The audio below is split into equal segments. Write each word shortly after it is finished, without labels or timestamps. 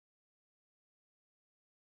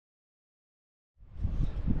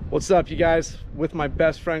What's up, you guys? With my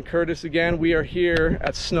best friend Curtis again. We are here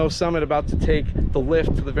at Snow Summit about to take the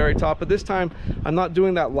lift to the very top, but this time I'm not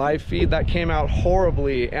doing that live feed. That came out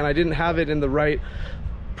horribly and I didn't have it in the right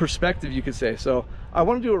perspective, you could say. So I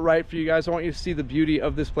want to do it right for you guys. I want you to see the beauty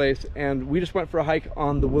of this place, and we just went for a hike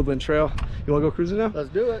on the Woodland Trail. You want to go cruising now? Let's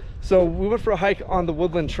do it. So we went for a hike on the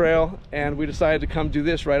Woodland Trail and we decided to come do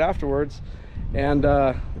this right afterwards. And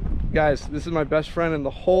guys, this is my best friend in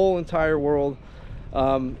the whole entire world.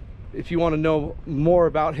 If you want to know more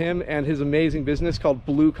about him and his amazing business called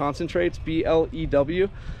Blewconcentrates, B-L-E-W,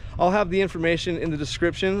 I'll have the information in the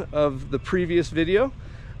description of the previous video,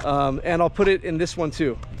 and I'll put it in this one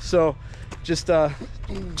too. So just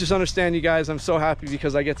understand, you guys, I'm so happy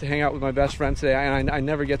because I get to hang out with my best friend today, and I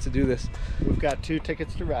never get to do this. We've got 2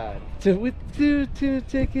 tickets to ride. With two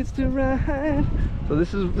tickets to ride. So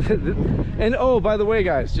this is, and oh, by the way,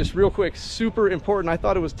 guys, just real quick, super important. I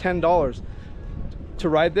thought it was $10 to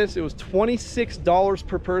ride this. It was $26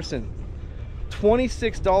 per person.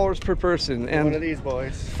 $26 per person. And one of these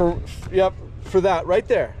boys. For that right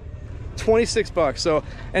there, 26 bucks. So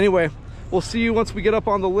anyway, we'll see you once we get up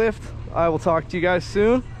on the lift. I will talk to you guys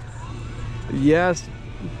soon. Yes.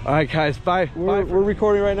 All right, guys, bye. We're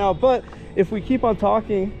recording right now, but if we keep on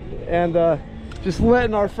talking and just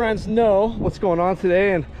letting our friends know what's going on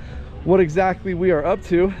today and what exactly we are up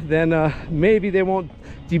to, then maybe they won't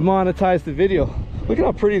demonetize the video. Look at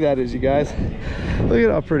how pretty that is, you guys. Look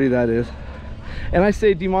at how pretty that is. And I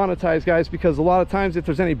say demonetize, guys, because a lot of times if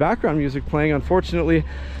there's any background music playing, unfortunately,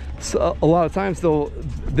 a lot of times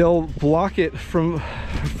they'll block it from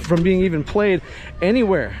being even played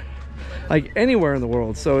anywhere, like anywhere in the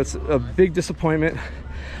world. So it's a big disappointment.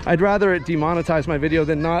 I'd rather it demonetize my video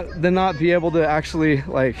than not be able to actually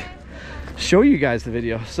like show you guys the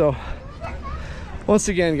video. So once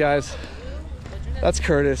again, guys, that's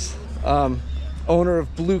Curtis, owner of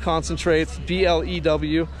Blewconcentrates,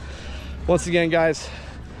 B-L-E-W. Once again, guys,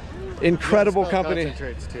 incredible company.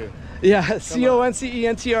 Concentrates too. Yeah,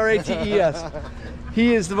 C-O-N-C-E-N-T-R-A-T-E-S.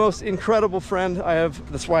 He is the most incredible friend I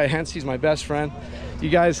have. That's why, hence, he's my best friend. You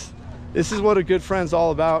guys, this is what a good friend's all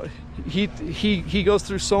about. He goes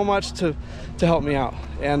through so much to help me out.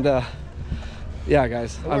 And yeah,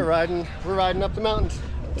 guys, we're riding up the mountains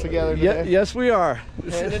together today. Yes, we are.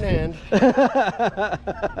 Hand in hand.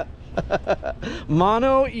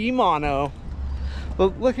 Mano y mano.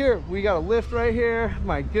 But look here, we got a lift right here.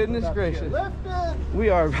 My goodness gracious. We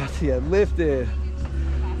are about to get lifted.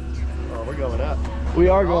 Oh, we're going up. We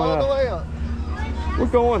are going all up. the way up. We're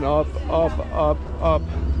going up, up, up, up.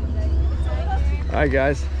 All right,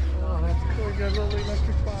 guys. Oh, that's cool. You got a little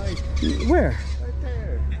electric bike. Where? Right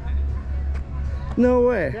there. No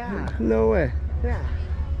way. Yeah. No way. Yeah.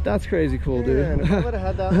 That's crazy cool, dude. Yeah, if I would have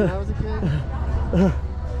had that when I was a kid.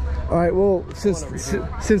 All right, well,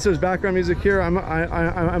 since there's background music here, I'm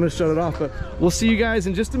gonna shut it off, but we'll see you guys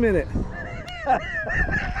in just a minute.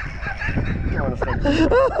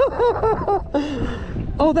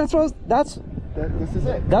 Oh, this is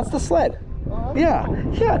it. That's the sled. Oh, yeah,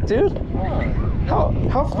 dude. Oh.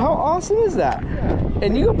 How awesome is that? Yeah.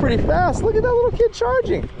 And you go pretty fast. Look at that little kid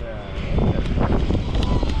charging. Yeah.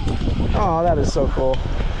 Oh, that is so cool.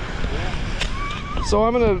 So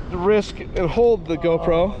I'm gonna risk and hold the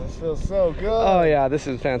GoPro. This feels so good. Oh yeah, this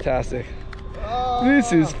is fantastic. Oh,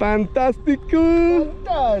 This is fantastico.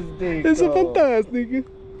 fantastic. It's a fantastic.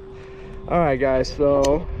 All right, guys.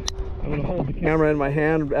 So I'm gonna hold the camera in my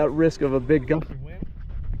hand at risk of a big gust of wind.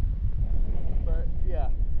 But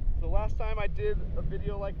yeah, the last time I did a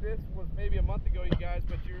video like this was maybe a month ago, you guys.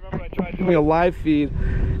 But you remember I tried doing a live feed,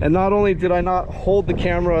 and not only did I not hold the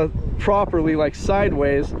camera properly, like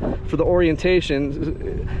sideways, for the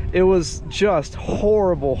orientation, it was just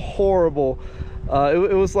horrible.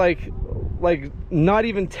 It was like not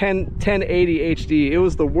even 1080 HD. It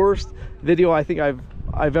was the worst video I think I've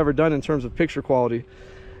ever done in terms of picture quality.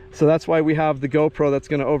 So that's why we have the GoPro that's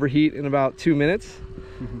going to overheat in about 2 minutes.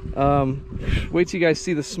 Wait till you guys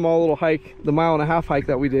see the small little hike, the 1.5 mile hike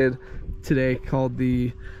that we did today, called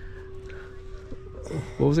the,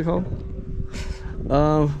 what was it called?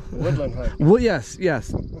 Woodland hike. Well, yes,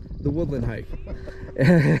 the woodland hike.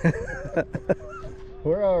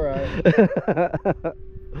 We're all right.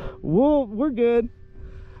 Well, we're good.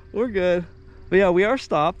 But yeah, we are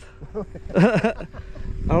stopped. I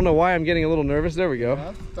don't know why I'm getting a little nervous. There we go.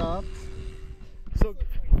 Yeah, stopped.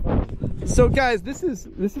 So guys, this is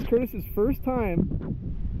Curtis's first time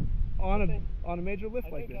on a major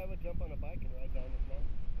lift like this. I would jump on a bike and ride down this mountain.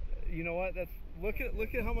 You know what? Look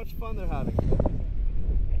at how much fun they're having.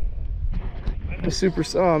 I'm super.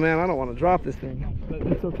 Oh man, I don't want to drop this thing, but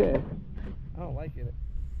it's okay. I don't like it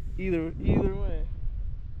either way.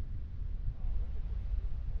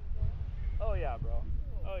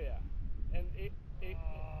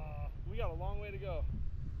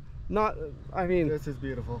 not, I mean, This is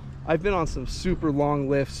beautiful. I've been on some super long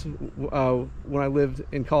lifts when I lived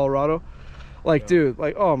in Colorado. Like, Yeah. dude,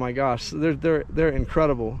 like, oh my gosh, they're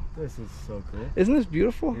incredible. This is so cool. Isn't this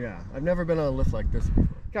beautiful? Yeah, I've never been on a lift like this before.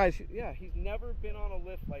 Guys, yeah, he's never been on a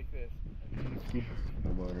lift like this.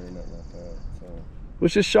 Snowboarder or nothing like that. So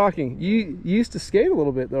Which is shocking. You used to skate a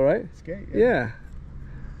little bit though, right? skate. Yeah.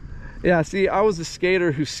 Yeah, see, I was a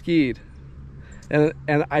skater who skied. And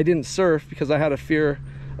I didn't surf because I had a fear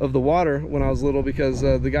of the water when I was little, because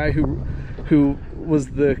the guy who was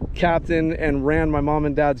the captain and ran my mom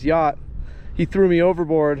and dad's yacht, he threw me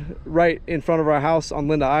overboard right in front of our house on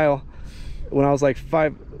Linda Isle when I was like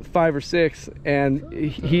five or six, and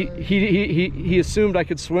he assumed I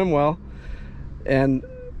could swim well, and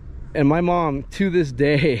my mom to this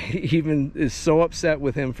day even is so upset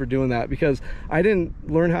with him for doing that, because I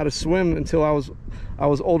didn't learn how to swim until I was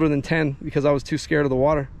older than 10 because I was too scared of the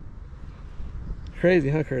water. Crazy,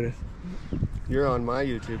 huh, Curtis? You're on my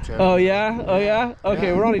YouTube channel. Oh yeah? Oh yeah? Okay,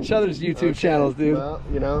 Yeah. we're on each other's YouTube channels, dude. Well,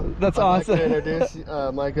 you know, That's I'd awesome. like to introduce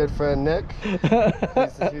my good friend Nick.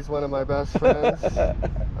 He's one of my best friends.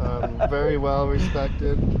 Very well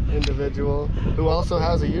respected individual who also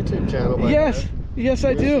has a YouTube channel. By Yes, the way. yes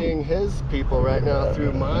I You're do. seeing his people right now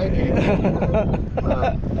through my people.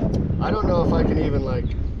 I don't know if I can even like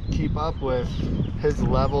keep up with his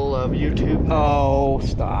level of YouTube. Oh,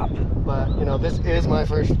 stop. But you know, this is my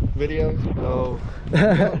first video. So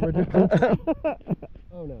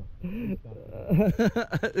oh no.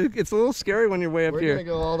 It's a little scary when you're way up We're here. gonna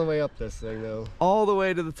go all the way up this thing though, All the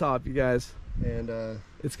way to the top, you guys. and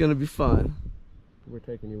It's gonna be fun. we're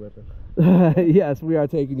taking you with us. Yes, we are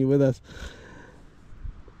taking you with us.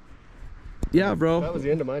 Yeah, bro. That was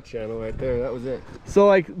the end of my channel right there. That was it. So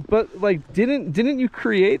like, but like, didn't you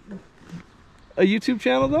create a YouTube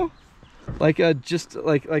channel though? Like just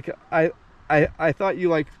like I thought you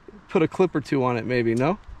like put a clip or two on it, maybe.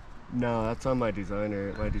 No? No, that's on my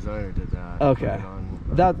designer. My designer did that. Okay.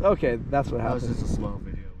 Put it on, Okay, that's what that was happened. just a small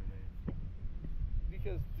video we made.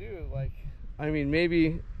 Because, dude, like, I mean,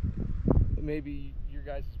 maybe your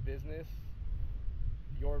guys' business,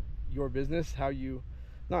 your business, how you,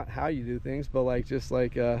 not how you do things, but like just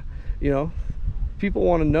like you know, people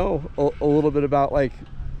want to know a little bit about like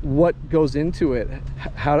what goes into it,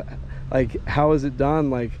 how is it done,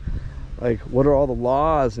 like what are all the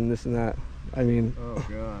laws and this and that. I mean, Oh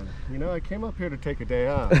god. You know, I came up here to take a day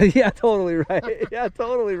off. yeah, totally right. Yeah,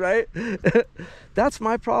 totally right. That's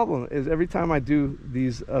my problem, is every time I do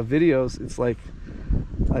these videos, it's like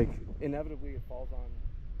inevitably it falls on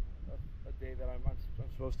a day that I'm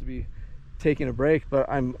supposed to be taking a break, but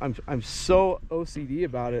I'm so OCD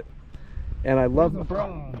about it, and I love the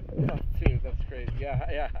bra. Dude, that's crazy.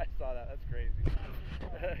 Yeah, I saw that. That's crazy.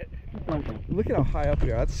 Look at how high up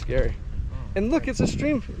we are. That's scary. And look, it's a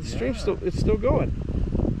stream. The stream's it's still going.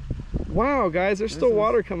 Wow, guys, there's still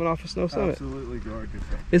water coming off of Snow Summit. Absolutely gorgeous.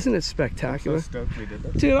 Isn't it I'm so spectacular? stoked we did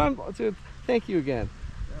this. Dude, thank you again.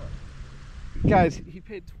 Guys, he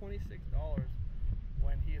paid $26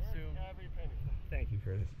 when he assumed. Every penny. Thank you,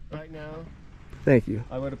 Curtis. Right now, Thank you.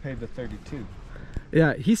 I would have paid the 32.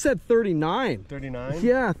 Yeah, he said 39. 39?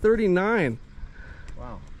 Yeah, 39.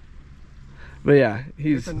 Wow. But yeah,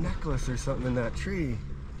 he's There's a necklace or something in that tree.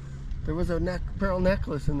 There was a pearl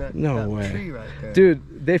necklace in that, No that way. tree right there.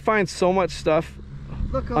 dude. They find so much stuff.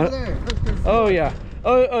 Look over there. Look, there's Oh yeah.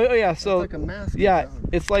 Oh yeah. So like a mask. yeah, around.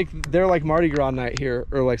 it's like they're like Mardi Gras night here,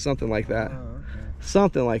 or like something like that. Oh, okay.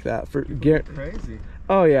 Something like that for Crazy.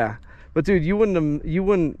 Oh yeah. But dude, you wouldn't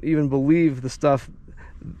even believe the stuff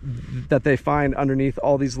that they find underneath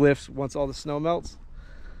all these lifts once all the snow melts.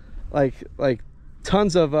 Like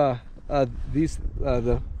tons of these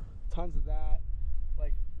the tons of that.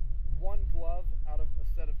 Like one glove out of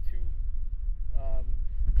a set of two.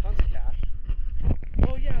 Tons of cash.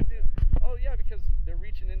 Oh yeah, dude. Oh yeah, because they're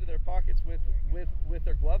reaching into their pockets with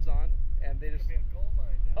their gloves on, and they just.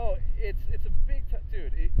 Oh, it's a big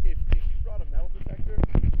dude. If you brought a metal detector.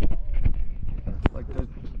 Like the.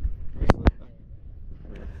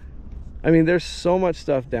 I mean, there's so much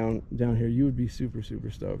stuff down here. You would be super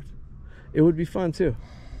stoked. It would be fun too.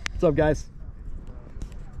 What's up, guys?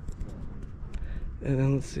 And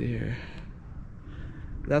then let's see here.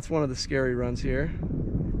 That's one of the scary runs here.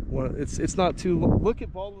 It's not too. Look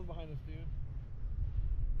at Baldwin behind us, dude.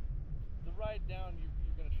 The ride down, you're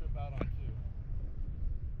gonna trip out on too.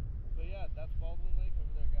 But yeah, that's Baldwin Lake over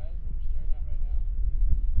there, guys. What we're staring at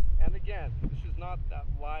right now. And again, this is not that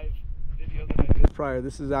live video that I did prior.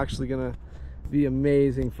 This is actually gonna be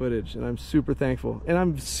amazing footage, and I'm super thankful. And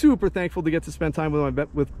I'm super thankful to get to spend time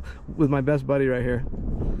with my best buddy right here.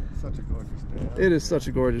 Such a gorgeous day. It is such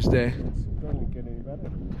a gorgeous day. It's going to get any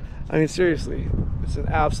better. I mean, seriously, it's an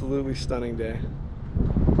absolutely stunning day.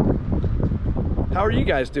 How are you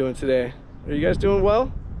guys doing today? Are you guys doing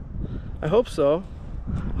well? I hope so.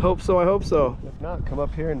 Hope so, I hope so. If not, come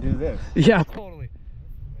up here and do this. Yeah, totally.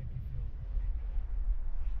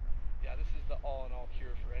 Yeah, this is the all-in-all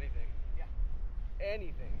cure for anything. Yeah.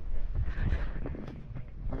 Anything.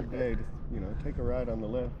 Hard day, just, you know, take a ride on the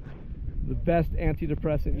lift. The best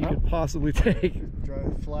antidepressant you could possibly take.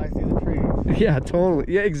 Drive, fly through the trees. Yeah, totally.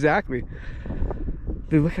 Yeah, exactly.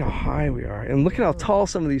 Dude, look at how high we are. And look at how tall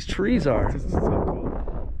some of these trees are. This is so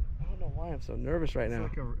cool. I don't know why I'm so nervous right now.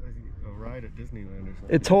 It's like a ride at Disneyland or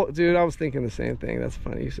something. Dude, I was thinking the same thing. That's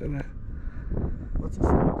funny you said that. What's this?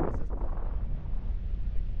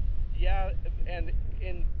 Yeah, and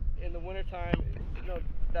in the wintertime, no,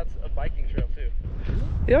 that's a biking trail too.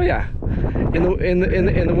 Oh yeah. In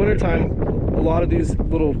the wintertime, a lot of these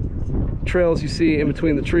little trails you see in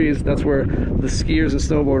between the trees, that's where the skiers and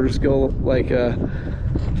snowboarders go, like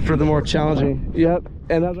for the more challenging. Yep.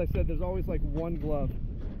 And as I said, there's always like one glove.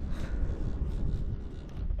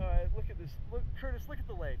 Look at this. Look, Curtis, look at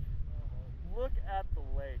the lake. Look at the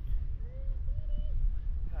lake.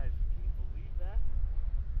 Guys, can you believe that?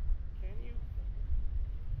 Can you?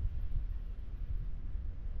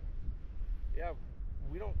 Yeah,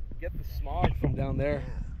 we don't get the smog from down there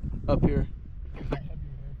up here. Kind of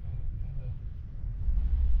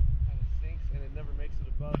sinks and it never makes it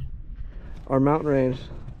above our mountain range,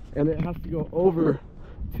 and it has to go over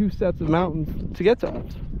 2 sets of mountains to get to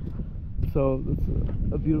us. So that's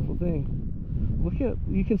a beautiful thing. Look at,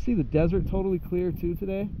 you can see the desert totally clear too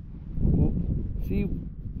today. Well, see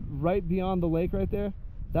right beyond the lake right there,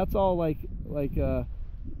 that's all like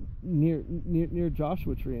near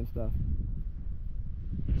Joshua Tree and stuff.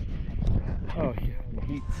 Oh yeah,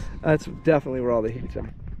 heat. That's definitely where all the heat's at.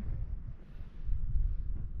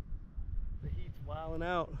 The heat's wilding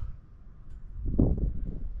out.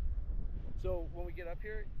 So when we get up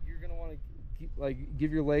here, you're gonna want to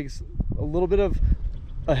give your legs a little bit of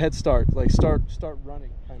a head start, like start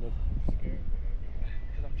running, kind of.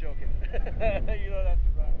 Because I'm joking. You don't have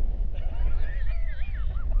to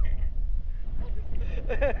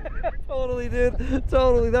run. Totally, dude.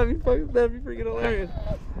 Totally. That'd be freaking hilarious.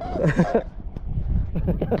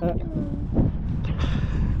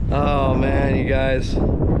 Oh man, you guys,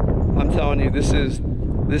 I'm telling you, this is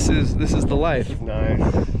the life. This is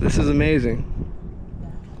nice. This is amazing.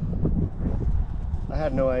 I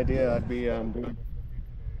had no idea I'd be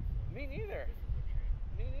Me neither.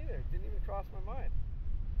 Me neither. Didn't even cross my mind.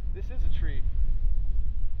 This is a treat.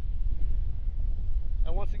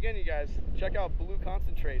 And once again, you guys, check out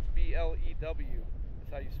Blewconcentrates. B-L-E-W.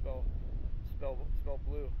 That's how you spell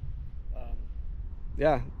blue.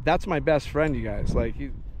 Yeah, that's my best friend, you guys. Like,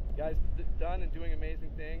 you guys done and doing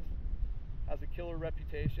amazing things. Has a killer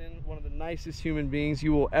reputation. One of the nicest human beings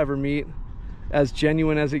you will ever meet. As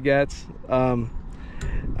genuine as it gets.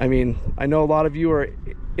 I mean, I know a lot of you are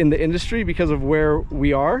in the industry because of where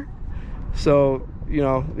we are. So, you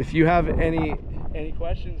know, if you have any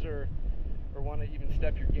questions or want to even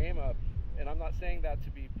step your game up, and I'm not saying that to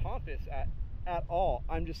be pompous at all.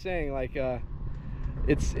 I'm just saying, like,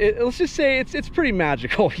 let's just say it's pretty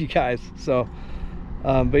magical, you guys. So,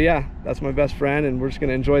 but yeah, that's my best friend, and we're just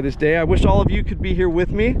gonna enjoy this day. I wish all of you could be here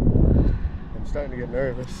with me. I'm starting to get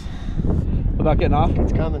nervous about getting off.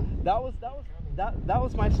 It's coming. That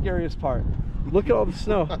was my scariest part. Look at all the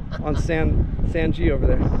snow on San G over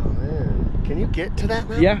there. Oh man, can you get to that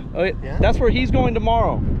mountain? Yeah, yeah. That's where he's going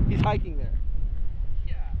tomorrow. He's hiking there.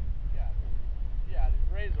 Yeah.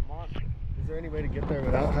 Ray's a monster. Is there any way to get there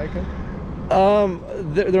without hiking?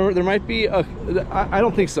 There might be I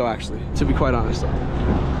don't think so, actually, to be quite honest.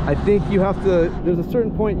 I think you have to, there's a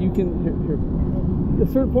certain point you can, a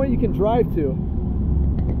certain point you can drive to.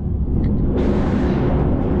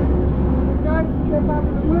 Guys, get back to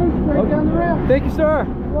the blue, straight down the ramp. Thank you, sir.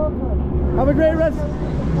 Have a great rest.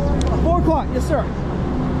 4 o'clock, yes, sir.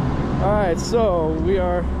 All right,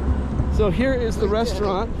 so here is the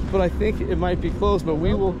restaurant, but I think it might be closed, but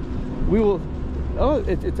we will, oh,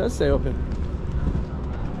 it does stay open.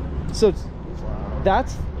 So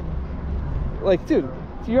that's like, dude,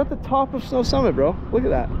 you're at the top of Snow Summit, bro. Look at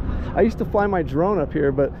that. I used to fly my drone up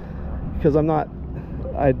here, but because I'm not,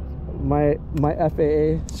 my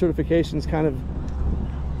FAA certification's kind of.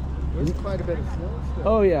 There's quite a bit of snow still.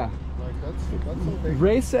 Oh yeah. Like that's a big.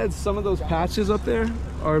 Ray said some of those patches up there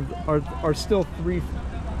are still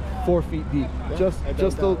 3-4 feet deep. Yeah,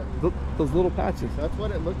 just those little patches. That's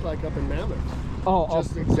what it looked like up in Mammoth. Oh,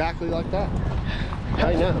 just exactly like that.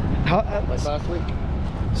 I know. How, like last week.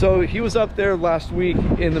 So he was up there last week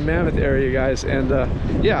in the Mammoth area, guys, and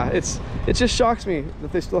yeah, it just shocks me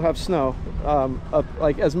that they still have snow up,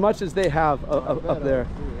 like as much as they have up there.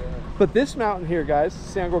 But this mountain here, guys,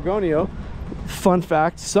 San Gorgonio, fun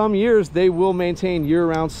fact, some years they will maintain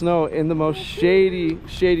year-round snow in the most shady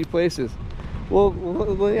places. Well,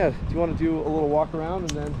 yeah, do you want to do a little walk around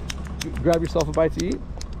and then grab yourself a bite to eat?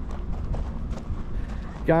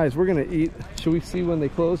 Guys, we're gonna eat. Should we see when they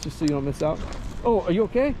close, just so you don't miss out? Oh, are you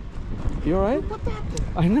okay? You all right?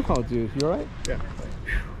 I know, dude. You all right? Yeah.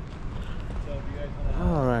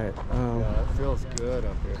 All right. Yeah, it feels good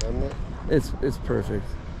up here, doesn't it? It's perfect.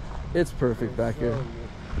 It's perfect back here.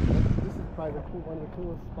 This is probably one of the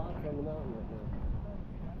coolest spots on the mountain right now.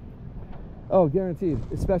 Oh, guaranteed.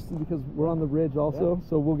 Especially because we're on the ridge also,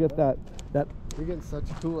 so we'll get that You're getting such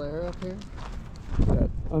cool air up here. that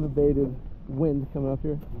unabated wind coming up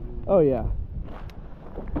here. Oh yeah.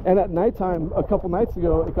 And at nighttime, a couple nights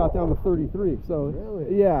ago, it got down to 33. So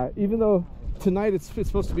really? Yeah, even though tonight it's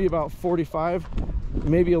supposed to be about 45,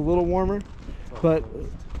 maybe a little warmer, but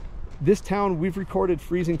this town, we've recorded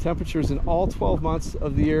freezing temperatures in all 12 months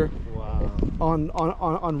of the year. Wow.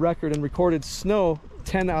 on record, and recorded snow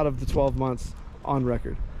 10 out of the 12 months on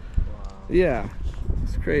record. Wow. Yeah,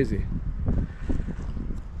 it's crazy.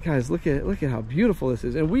 Guys, look at how beautiful this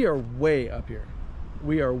is, and we are way up here.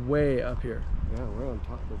 We are way up here. Yeah, we're on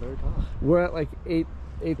top, the very top. We're at like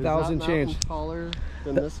 8,000 change. Taller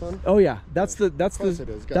than this one? Oh yeah, that's the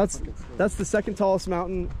second tallest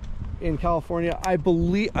mountain in California. I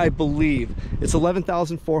believe it's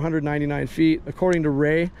 11,499 feet according to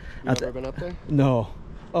Ray. You ever been up there? No.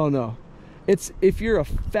 Oh no. It's, if you're a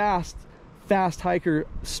fast hiker,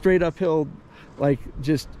 straight uphill, like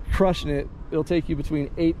just crushing it, it'll take you between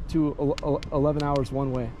 8 to 11 hours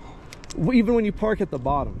one way, even when you park at the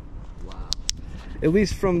bottom. Wow. At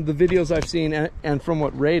least from the videos I've seen and from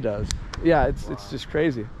what Ray does. Yeah, it's just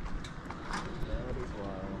crazy. That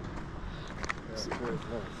is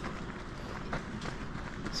wild.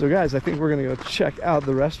 So guys, I think we're gonna go check out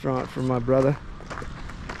the restaurant for my brother.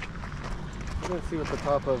 We're gonna see what the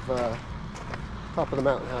top of the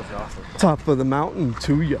mountain has to offer. Top of the mountain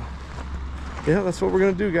to ya. Yeah, that's what we're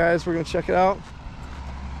gonna do, guys. We're gonna check it out.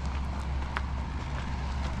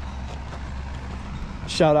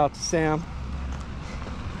 Shout out to Sam.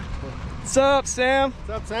 What's up, Sam?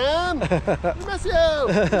 What's up, Sam? We miss you.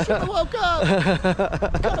 You should have woke up.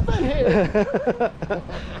 Could have been here.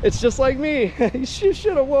 It's just like me. You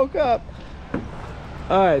should have woke up.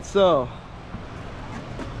 All right, so.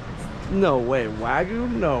 No way, Wagyu?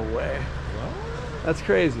 No way. What? That's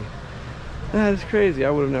crazy. That is crazy.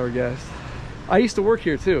 I would have never guessed. I used to work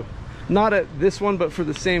here too. Not at this one, but for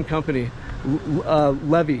the same company,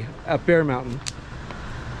 Levy at Bear Mountain.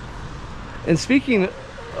 And speaking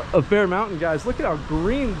of Bear Mountain, guys, look at how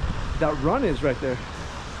green that run is right there.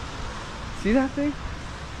 See that thing?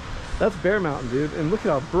 That's Bear Mountain, dude. And look at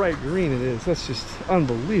how bright green it is. That's just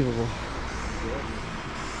unbelievable.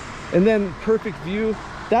 And then perfect view.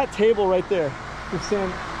 That table right there from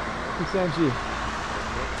Sanji.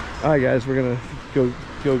 All right, guys, we're gonna go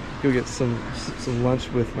get some lunch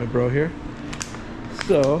with my bro here.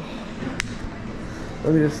 So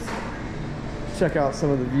let me just check out some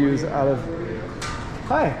of the views out of.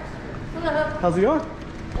 Hi. Hello. How's it going?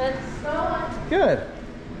 It's going. Good.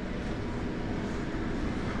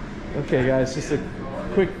 Okay, guys, just a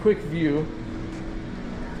quick view,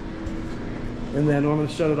 and then I'm gonna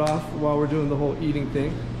shut it off while we're doing the whole eating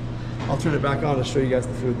thing. I'll turn it back on to show you guys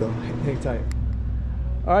the food though. Hang tight.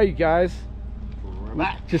 All right, you guys. We're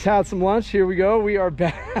back. Just had some lunch. Here we go. We are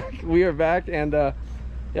back. We are back, and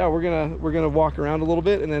yeah, we're gonna walk around a little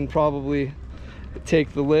bit, and then probably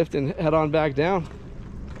take the lift and head on back down.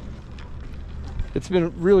 It's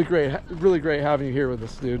been really great having you here with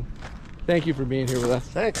us, dude. Thank you for being here with us.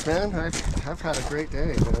 Thanks, man. I've had a great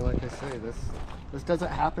day. Man. Like I say, this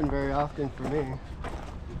doesn't happen very often for me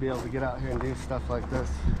to be able to get out here and do stuff like this,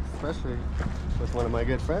 especially with one of my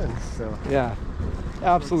good friends. So Yeah,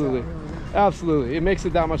 absolutely, absolutely. It makes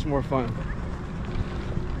it that much more fun.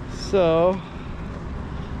 So,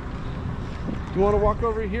 do you want to walk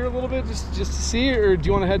over here a little bit just to see, or do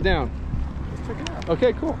you want to head down? let's check it out.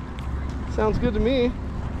 Okay, cool. Sounds good to me.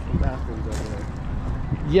 Some bathrooms over there.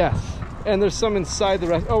 Yes, and there's some inside the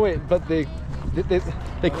rest. Oh wait, but they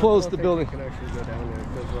closed the building. You can actually go down there.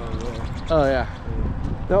 It goes the wrong way. Oh yeah.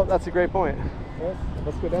 No, that's a great point. Well,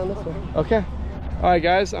 let's go down this way. Okay. All right,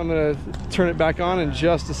 guys, I'm gonna turn it back on in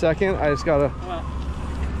just a second. I just gotta.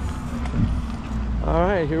 All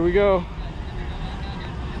right, here we go.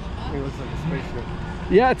 It looks like a spaceship.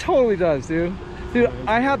 Yeah, it totally does, dude. Dude,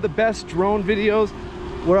 I had the best drone videos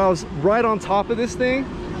where I was right on top of this thing,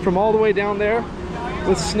 from all the way down there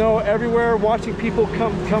with snow everywhere, watching people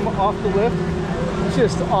come off the lift.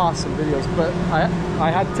 Just awesome videos, but I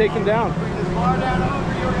had to take him down.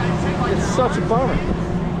 It's such a bummer.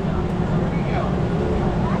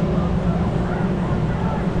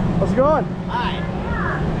 How's it going? Hi.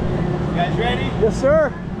 You guys ready? Yes,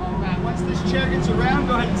 sir. All right. Once this chair gets around,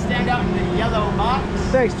 go ahead and stand out in the yellow box.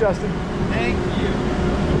 Thanks, Justin. Thank you.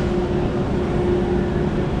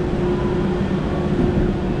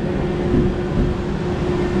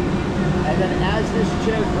 And then as this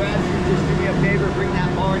chair grabs you, just do me a favor, bring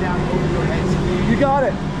that bar down over your head. You got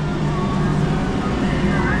it.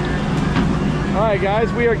 All right,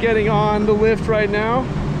 guys, we are getting on the lift right now,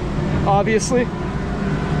 obviously.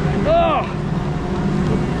 Oh!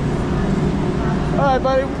 All right,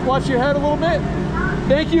 buddy, watch your head a little bit.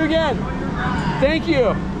 Thank you again. Thank you.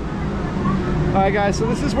 All right, guys, so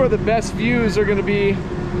this is where the best views are gonna be,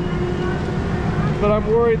 but I'm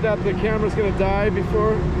worried that the camera's gonna die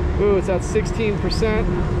before. Ooh, it's at 16%,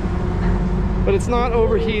 but it's not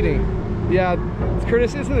overheating. Yeah,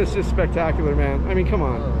 Curtis, isn't this just spectacular, man? I mean, come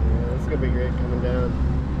on. Oh, yeah, it's gonna be great coming down.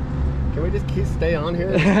 Can we just stay on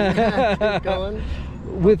here? Keep going?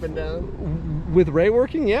 Up and down? With Ray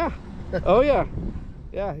working? Yeah. Oh, yeah.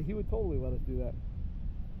 Yeah, he would totally let us do that.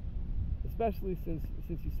 Especially since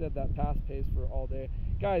you said that pass pace for all day.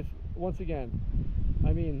 Guys, once again,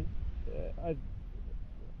 I mean,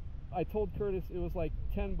 I told Curtis it was like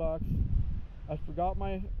 10 bucks. I forgot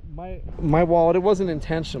my wallet. It wasn't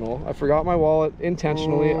intentional. I forgot my wallet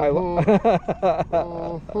intentionally.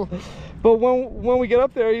 But when we get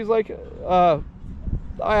up there, he's like, I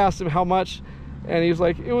asked him how much, and he was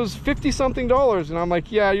like, it was $50-something, and I'm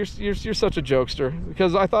like, yeah, you're such a jokester,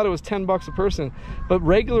 because I thought it was 10 bucks a person, but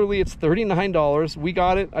regularly it's $39. We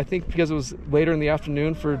got it, I think, because it was later in the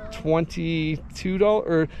afternoon for $22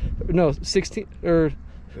 or no 16 or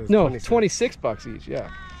no 26 bucks each. Yeah.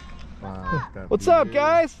 Wow, what's up,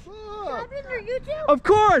 guys? Your YouTube? Of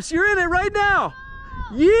course, you're in it right now.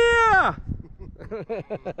 Yeah.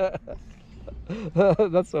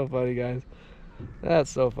 That's so funny, guys. That's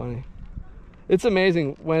so funny. It's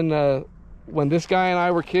amazing when this guy and I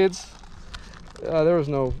were kids. There was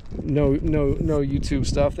no YouTube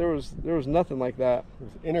stuff. There was nothing like that.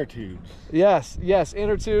 Inner tubes. Yes,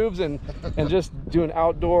 inner tubes and just doing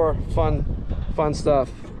outdoor fun stuff.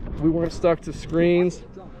 We weren't stuck to screens,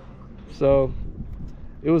 so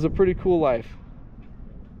it was a pretty cool life.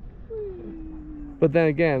 But then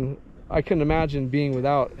again, I couldn't imagine being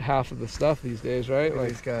without half of the stuff these days, right? Look at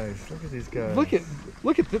these guys. Look at these guys. Look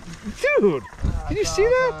at this, dude. Did you see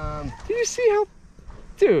that? Did you see how?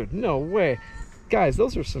 Dude, no way. Guys,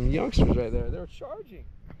 those are some youngsters right there. They're charging.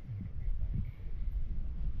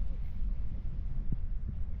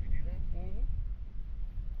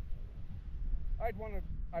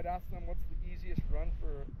 I'd ask them what's the easiest run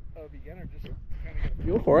for a beginner, just to kind of get a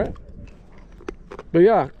feel for it. But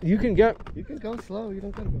yeah, you can go slow. You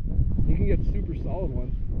don't gotta go fast. You can get super solid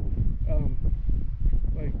ones.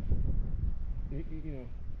 Like, you know,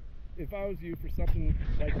 if I was you for something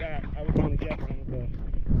like that, I would want to get one of the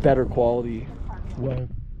better quality. Right.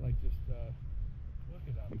 Like just look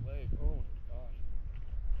at that blade. Oh my gosh.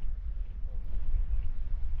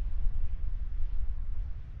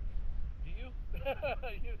 Do you?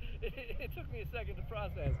 It took me a second to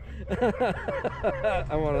process.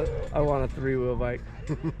 I want a 3-wheel bike.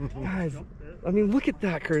 Guys, I mean, look at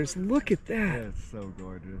that, Curtis. Look at that. That's so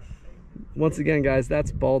gorgeous. Once again, guys,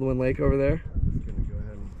 that's Baldwin Lake over there. Just gonna go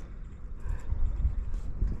ahead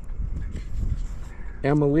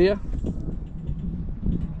And Malia.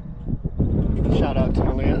 and shout out to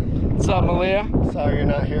Malia. What's up, Malia? Sorry you're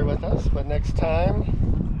not here with us, but next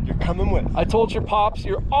time you're coming with. I told your pops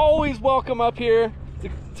you're always welcome up here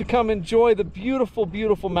to come enjoy the beautiful,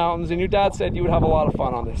 beautiful mountains, and your dad said you would have a lot of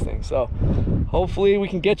fun on this thing, so hopefully we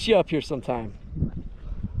can get you up here sometime.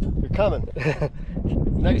 You're coming.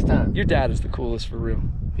 Next time. Your dad is the coolest, for real.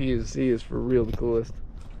 He is for real the coolest.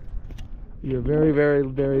 You're very, very,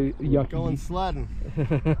 very yucky. Going sledding.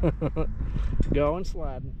 Going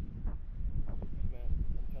sledding.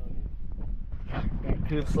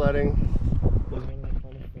 Tube sledding.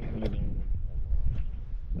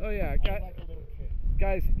 Oh yeah,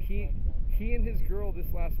 guys, he and his girl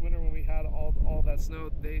this last winter, when we had all that snow,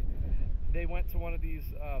 they went to one of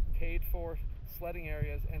these paid for sledding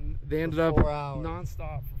areas, and they ended up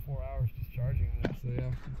non-stop for 4 hours just charging on it. So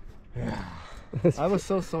yeah. I was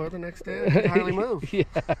so sore the next day, I could hardly move. Yeah.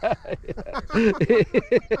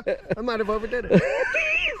 I might have overdid it.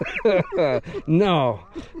 No,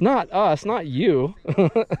 not us, not you.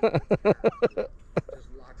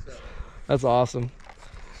 That's awesome.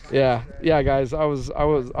 Yeah, yeah, guys. I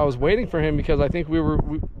was waiting for him because I think we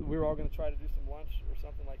were all gonna try to do some lunch or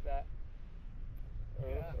something like that.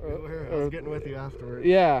 I was getting with you afterwards.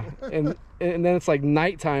 Yeah, and then it's like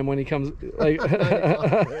nighttime when he comes. Like,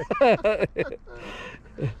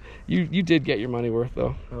 you did get your money worth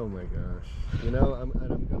though. Oh my gosh! You know, I'm gonna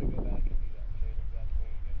go back and do that same exact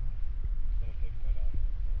thing again. Gonna take my dog.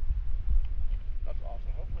 That's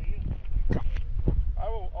awesome. Hopefully you. I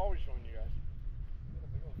will always join you guys.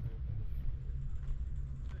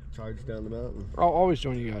 Charge down the mountain. I'll always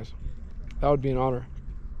join you guys. That would be an honor.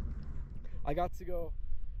 I got to go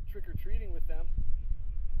trick-or-treating with them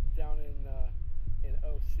down in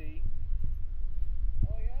OC.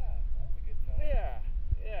 Oh yeah, that was a good time. Yeah.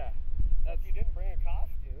 You didn't bring a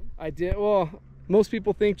costume. I did. Well, most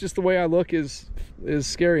people think just the way I look is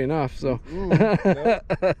scary enough. So.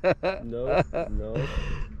 No.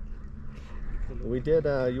 We did.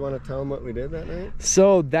 You want to tell them what we did that night?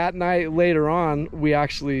 So that night later on, we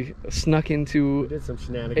actually snuck We into did some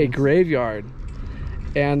shenanigans. a graveyard,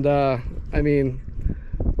 and I mean,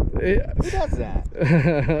 Who does that?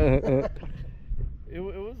 it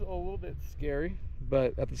was a little bit scary,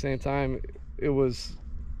 but at the same time, it was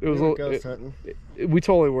We were ghost hunting. we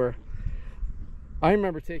totally were. I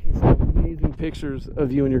remember taking some amazing pictures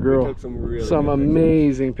of you and your girl. We took some really some good pictures.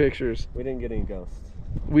 amazing pictures. We didn't get any ghosts.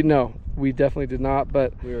 We definitely did not,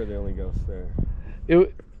 but We were the only ghosts there.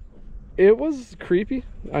 it was creepy.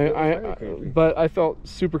 Very creepy. But I felt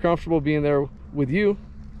super comfortable being there with you.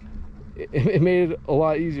 It made it a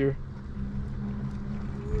lot easier.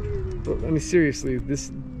 But, I mean, seriously,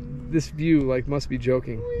 this view like must be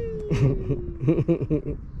joking.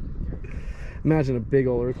 Imagine a big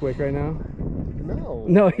old earthquake right now.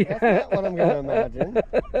 No, yeah. That's not what I'm gonna imagine.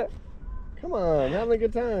 Come on, having a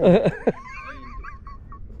good time.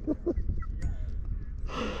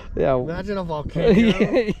 Yeah. Imagine a volcano.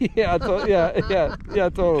 yeah, totally.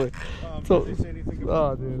 Does he say anything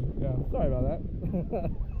about Oh, dude. Yeah. Sorry about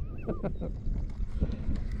that.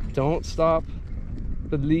 Don't stop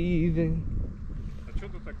believing.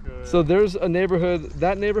 So there's a neighborhood.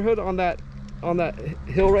 That neighborhood on that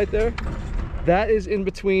hill right there. That is in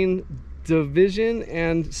between Division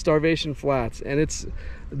and Starvation Flats, and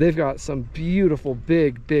they've got some beautiful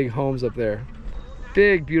big homes up there.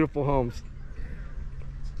 Big beautiful homes.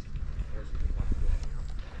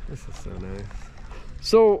 This is so nice.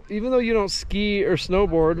 So even though you don't ski or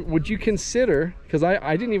snowboard, would you consider, because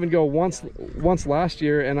I didn't even go once last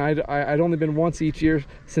year, and I'd only been once each year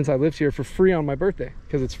since I lived here for free on my birthday,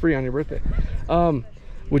 because it's free on your birthday.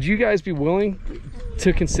 Would you guys be willing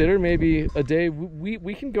to consider maybe a day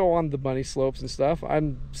we can go on the bunny slopes and stuff?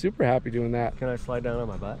 I'm super happy doing that. Can I slide down on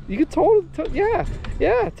my butt? You could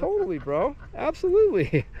yeah, totally, bro.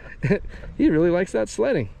 Absolutely. He really likes that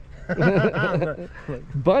sledding.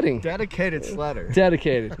 Budding. Dedicated sledder.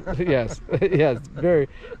 Dedicated. Yes. Very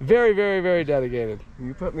dedicated.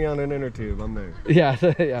 You put me on an inner tube, I'm there. Yeah,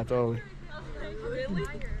 yeah, totally.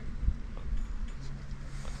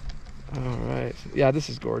 All right. Yeah, this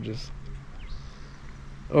is gorgeous.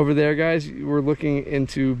 Over there, guys, we're looking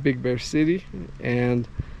into Big Bear City and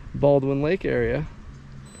Baldwin Lake area.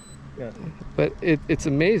 Yeah. But it's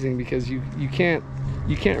amazing because you can't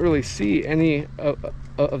really see any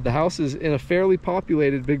of the houses in a fairly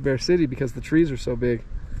populated Big Bear City because the trees are so big.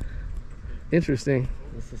 Interesting.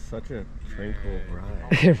 This is such a tranquil ride.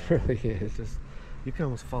 It really is. It's just, you can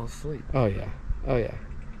almost fall asleep. Oh yeah.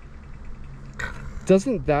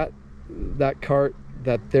 Doesn't that cart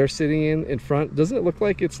that they're sitting in front, doesn't it look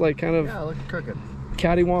like it's like kind of, Yeah, look crooked.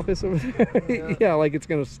 cattywampus over there? Yeah. Yeah, like it's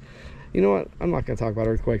gonna, you know what, I'm not gonna talk about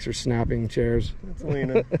earthquakes or snapping chairs. It's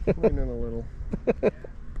leaning a little.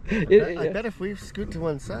 I bet if we scoot to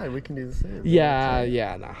one side, we can do the same. nah.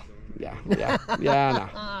 Yeah, nah. Yeah,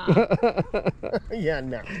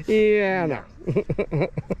 no. Yeah, no.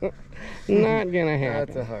 Not gonna happen.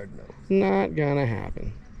 That's a hard no. Not gonna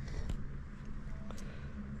happen.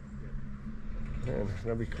 Man,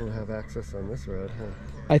 that'd be cool to have access on this road, huh?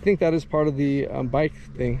 I think that is part of the bike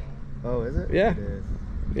thing. Oh, is it? Yeah. It is.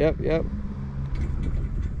 Yep.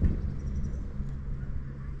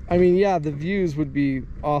 I mean, yeah, the views would be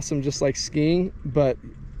awesome just like skiing, but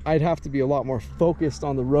I'd have to be a lot more focused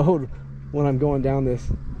on the road when I'm going down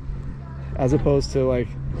this, as opposed to like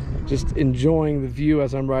just enjoying the view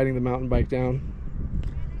as I'm riding the mountain bike down.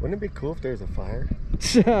 Wouldn't it be cool if there's a fire?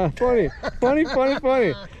 Funny.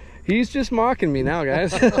 He's just mocking me now,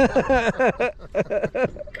 guys. Look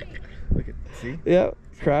at, see? Yep,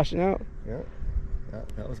 crashing out. Yeah,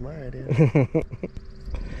 that was my idea.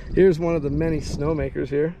 Here's one of the many snowmakers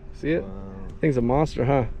here. See it? Wow. Thing's a monster,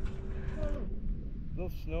 huh? Those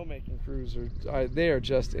both snowmaking crews are they are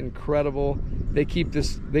just incredible. They keep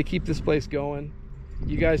this place going.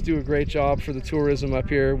 You guys do a great job for the tourism up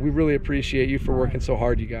here. We really appreciate you for working so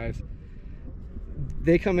hard, you guys.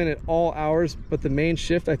 They come in at all hours, but the main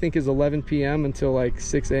shift I think is 11 p.m. until like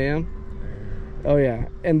 6 a.m. Oh yeah,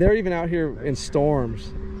 and they're even out here in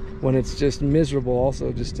storms when it's just miserable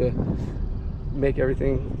also, just to make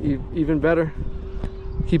everything even better.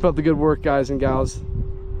 Keep up the good work, guys and gals.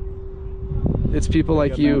 It's people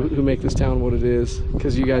like you who make this town what it is,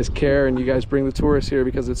 because you guys care and you guys bring the tourists here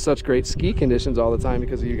because it's such great ski conditions all the time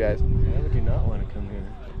because of you guys. I would do not want to come here.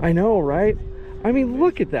 I know, right? I mean,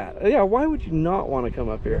 look at that. Yeah, why would you not want to come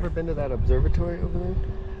up here? You ever been to that observatory over there?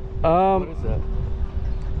 What is that?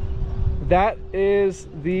 That is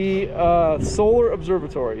the Solar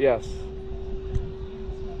Observatory, yes.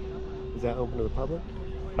 Is that open to the public?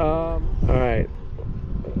 All right,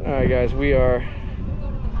 guys, we are,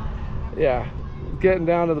 yeah, getting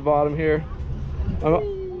down to the bottom here.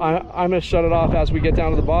 I'm gonna shut it off as we get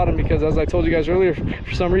down to the bottom because, as I told you guys earlier,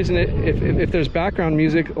 for some reason, if there's background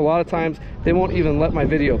music, a lot of times they won't even let my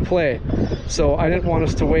video play. So I didn't want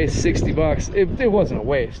us to waste 60 bucks. It wasn't a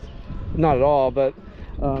waste, not at all, but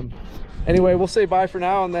anyway, we'll say bye for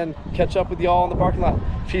now and then catch up with y'all in the parking lot.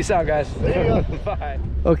 Peace out, guys. Bye.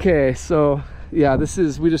 Okay, so yeah,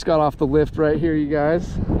 we just got off the lift right here, you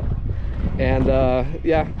guys. And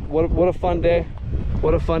yeah, what a fun day.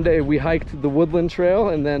 What a fun day. We hiked the Woodland Trail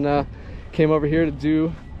and then came over here to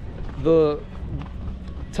do the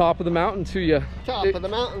top of the mountain to you. Top of the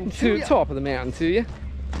mountain to you. Top of the mountain to you.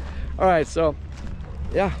 All right, so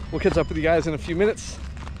yeah, we'll catch up with you guys in a few minutes.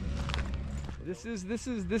 This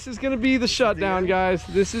is gonna be the shutdown, guys.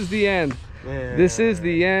 This is the end. Yeah. This is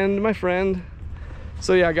the end, my friend.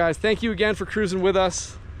 So yeah, guys, thank you again for cruising with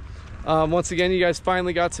us. Once again, you guys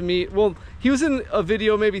finally got to meet. Well, he was in a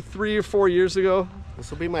video maybe 3 or 4 years ago. This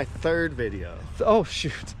will be my 3rd video. Oh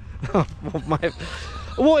shoot.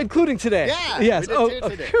 Well, including today. Yeah. Yes. We did 2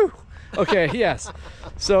 today. Whew. Okay. Yes.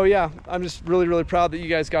 So yeah, I'm just really proud that you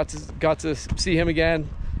guys got to see him again,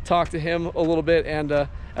 talk to him a little bit, and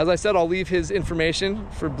as I said, I'll leave his information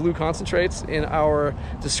for Blewconcentrates in our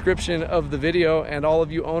description of the video, and all of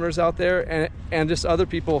you owners out there and just other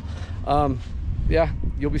people, yeah,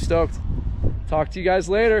 you'll be stoked. Talk to you guys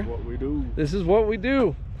later. What we do. This is what we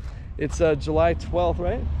do. It's July 12th,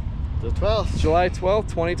 right? The 12th. July 12th,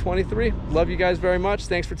 2023. Love you guys very much.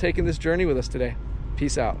 Thanks for taking this journey with us today.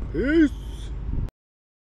 Peace out. Peace.